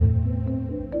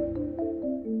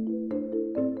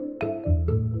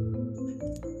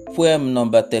Poem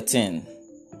number 13.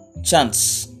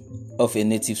 Chants of a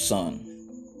Native Son.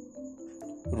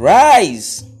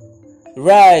 Rise,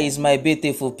 rise, my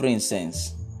beautiful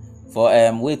princess, for I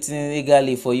am waiting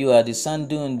eagerly for you at the sand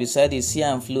dune beside the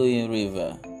Siam flowing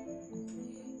river.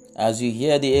 As you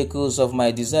hear the echoes of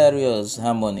my desirous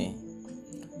harmony,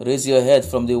 raise your head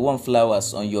from the warm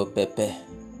flowers on your pepe.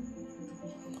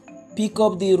 Pick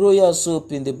up the royal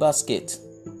soap in the basket,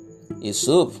 a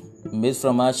soap made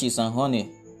from ashes and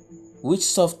honey, which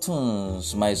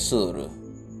softens my sorrow.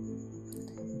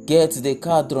 Get the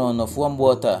cauldron of warm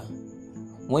water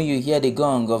when you hear the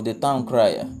gong of the town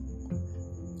crier.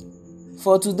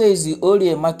 For today is the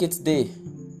holy market day.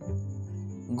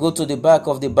 Go to the back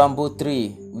of the bamboo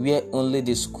tree where only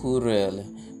the squirrel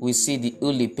will see the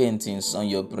holy paintings on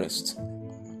your breast.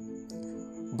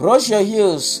 Brush your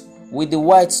heels with the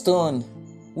white stone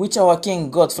which our king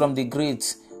got from the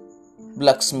great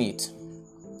blacksmith.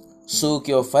 Soak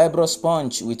your fibrous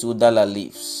sponge with udala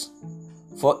leaves,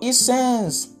 for its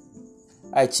sense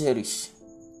I cherish.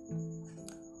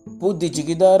 Put the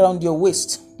jigida around your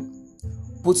waist.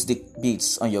 Put the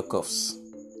beads on your cuffs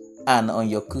and on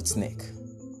your coot neck.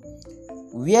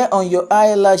 Wear on your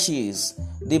eyelashes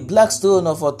the black stone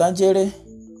of Otangere,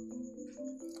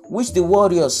 which the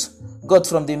warriors got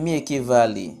from the Mieke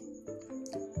Valley.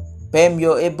 Perm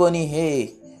your ebony hair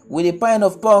with a pine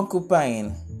of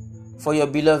porcupine, for your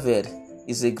beloved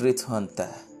is a great hunter.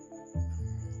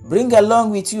 Bring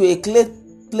along with you a clay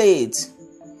plate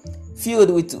filled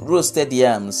with roasted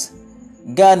yams,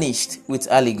 garnished with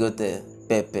alligator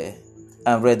pepper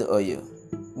and red oil,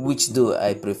 which though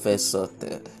I prefer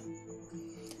salted.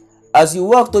 As you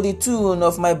walk to the tune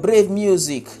of my brave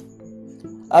music,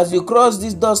 as you cross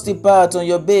this dusty path on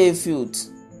your bare feet,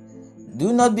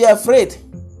 do not be afraid,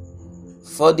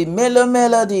 for the mellow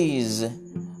melodies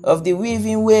of the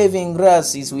waving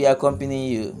grasses will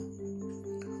accompany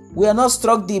you. We are not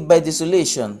struck deep by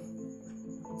desolation,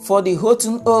 for the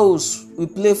Houghton owls will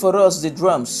play for us the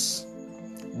drums,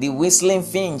 the whistling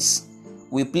finch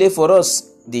will play for us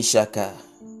the shaka,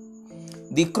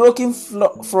 the croaking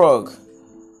frog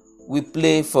will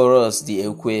play for us the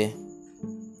ekwe.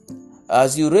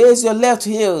 As you raise your left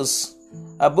heels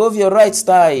above your right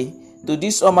thigh to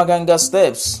these Omaganga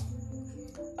steps,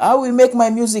 I will make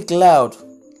my music loud,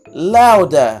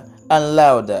 louder and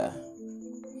louder.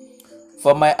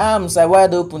 For my arms are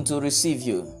wide open to receive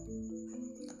you.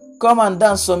 Come and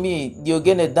dance for me the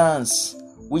Ogene dance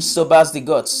which sobers the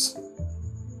gods.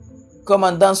 Come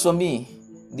and dance for me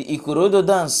the Ikorodo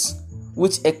dance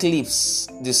which eclipses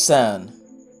the sun.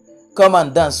 Come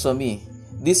and dance for me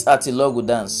this Atilogu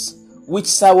dance which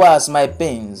sours my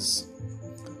pains.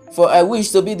 For I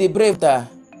wish to be the brave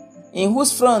in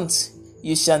whose front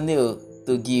you shall kneel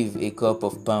to give a cup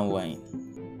of palm wine.